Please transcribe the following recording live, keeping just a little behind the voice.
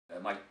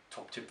my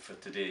top tip for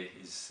today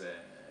is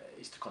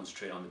to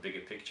concentrate on the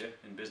bigger picture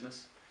in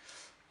business.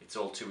 It's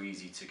all too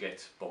easy to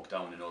get bogged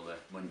down in all the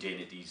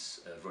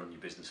mundanities of running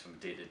your business from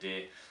day to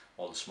day,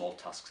 all the small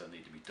tasks that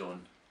need to be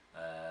done,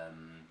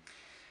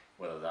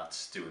 whether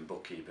that's doing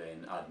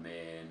bookkeeping,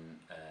 admin,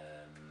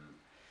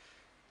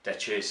 debt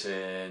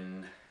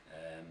chasing,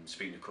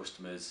 speaking to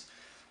customers.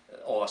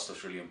 All that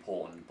stuff's really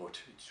important, but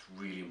it's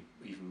really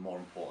even more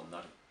important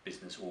that a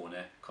business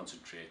owner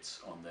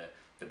concentrates on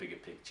the bigger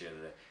picture,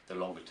 the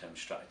longer term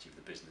strategy of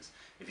the business.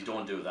 If you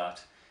don't do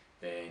that,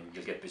 then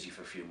you'll get busy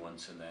for a few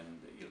months and then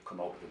you'll come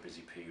out of a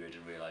busy period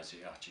and realise you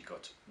actually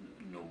got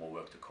no more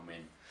work to come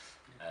in,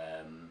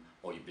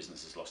 or your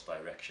business has lost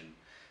direction.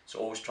 So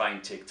always try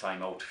and take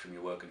time out from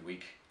your working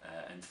week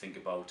and think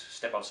about,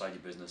 step outside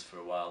your business for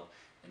a while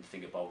and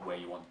think about where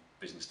you want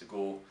business to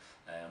go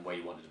and where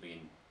you want it to be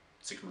in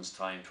 6 months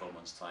time, 12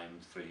 months time,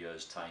 3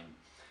 years time,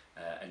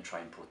 and try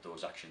and put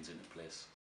those actions into place.